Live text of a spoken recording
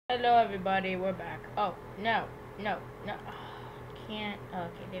Hello everybody, we're back. Oh, no, no, no. Can't.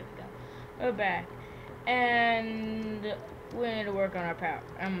 Okay, there we go. We're back. And we need to work on my power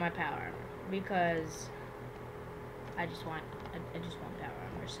armor. Because I just want power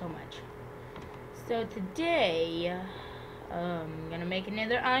armor so much. So today, I'm gonna make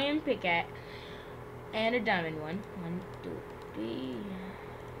another iron pickaxe. And a diamond one. 1, 2, 3.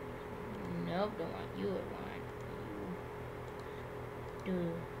 Nope, don't want you, I want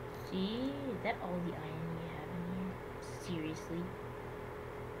you. See? Is that all the iron we have in here? Seriously?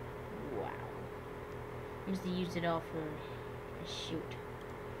 Wow. Must have used it all for a shoot.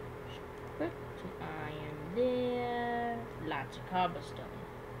 Put some iron there. Lots of cobblestone.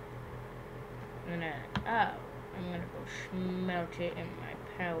 I'm gonna go smelt it in my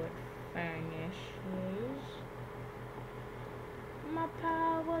powered furnaces. My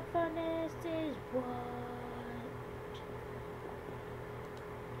powered furnaces, what?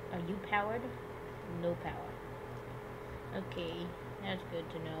 Are you powered? No power. Okay, that's good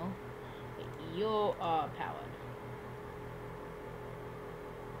to know. You are powered.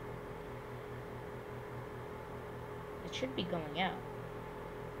 It should be going out.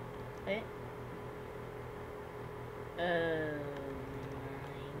 Right? Oh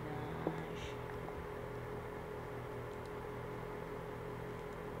my gosh.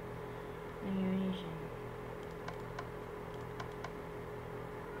 Animation.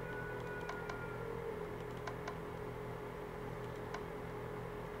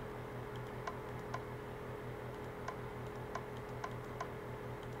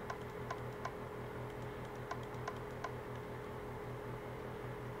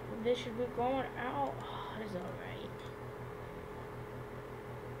 This should be going out. Oh, it's alright.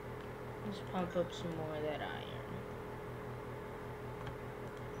 Let's pump up some more of that iron.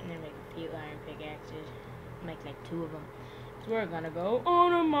 And then make a few iron pickaxes. Make like 2 of them. So we're gonna go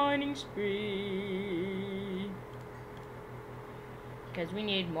on a mining spree. Because we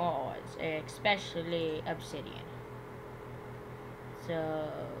need more ores, especially obsidian. So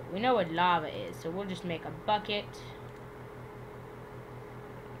we know what lava is, so we'll just make a bucket.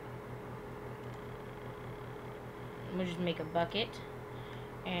 We'll just make a bucket,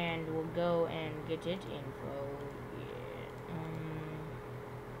 and we'll go and get it info.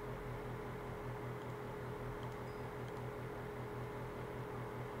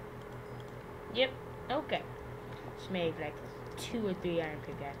 Yeah. Yep. Okay. Let's make like 2 or 3 iron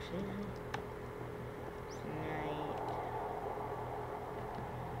pickaxes.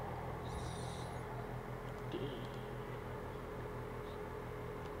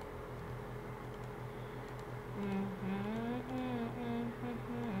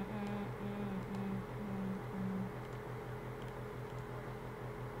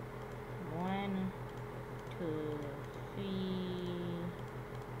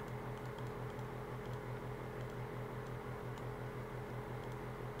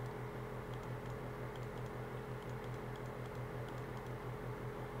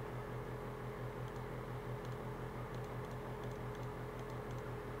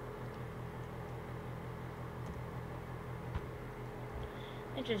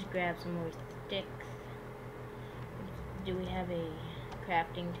 I just grab some more sticks. Do we have a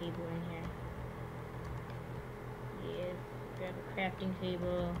crafting table in here? Yes. Grab a crafting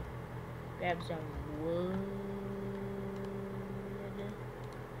table. Grab some wood.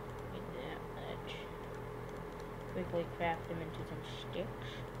 Get that much. Quickly craft them into some sticks.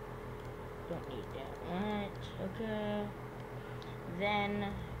 Don't need that much. Okay. Then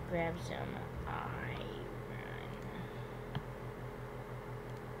grab some iron.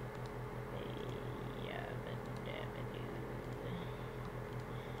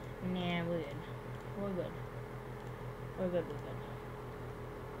 Nah, we're good. We're good. We're good, we're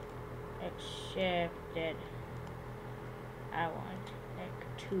good. Except that I want like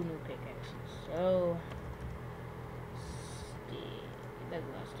 2 new pickaxes. So that's a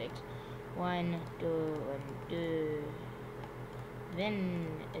lot of sticks. 1, 2, 1, 2. Then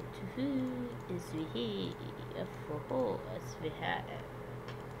 2 is we here. 4 is we have.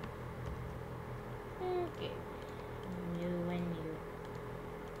 Okay. You and you.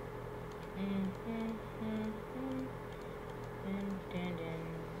 I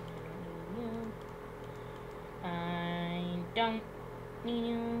don't need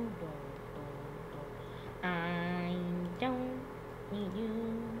you. I don't need you.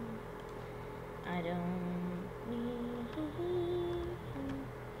 I don't need you.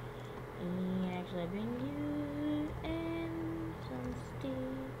 He actually bring you and some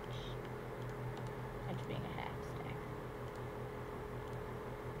sticks. That's being a half stack.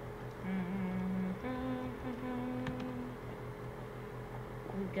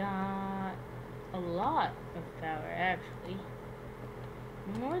 We got a lot of power, actually.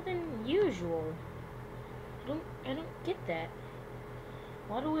 More than usual. I don't get that.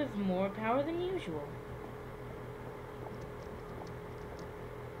 Why do we have more power than usual?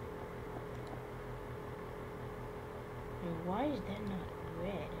 And why is that not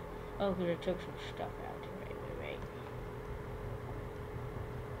red? Oh, because I took some stuff out.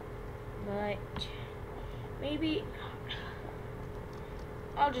 Right. But maybe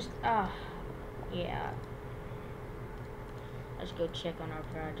I'll just yeah. Let's go check on our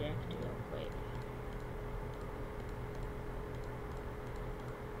project real quick.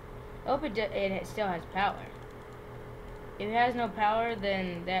 Oh, it still has power. If it has no power,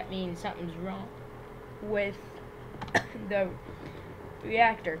 then that means something's wrong with the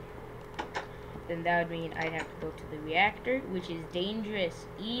reactor. Then that would mean I'd have to go to the reactor, which is dangerous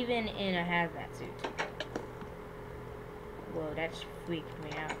even in a hazmat suit. Whoa, that's freaked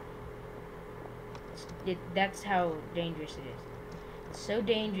me out. That's how dangerous it is. It's so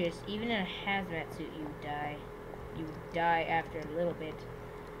dangerous, even in a hazmat suit you die. You die after a little bit.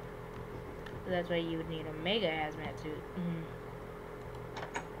 So that's why you would need a mega hazmat suit.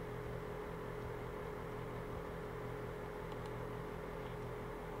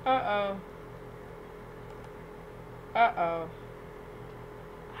 Uh-oh. Uh-oh.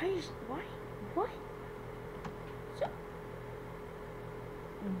 Why? What?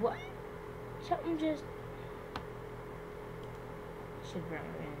 What? Something just... should run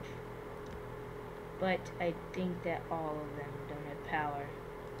range. But I think that all of them don't have power.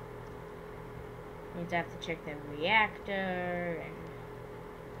 Means I have to check the reactor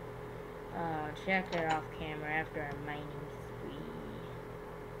and check it off camera after a mining spree.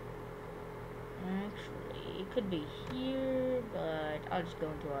 Actually, it could be here, but I'll just go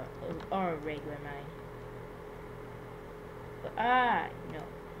into our regular mine. But, no.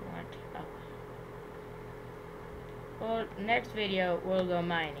 What? Oh. Well, next video, we'll go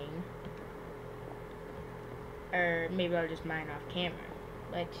mining. Or maybe I'll just mine off camera.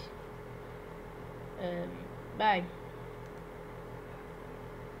 But, bye.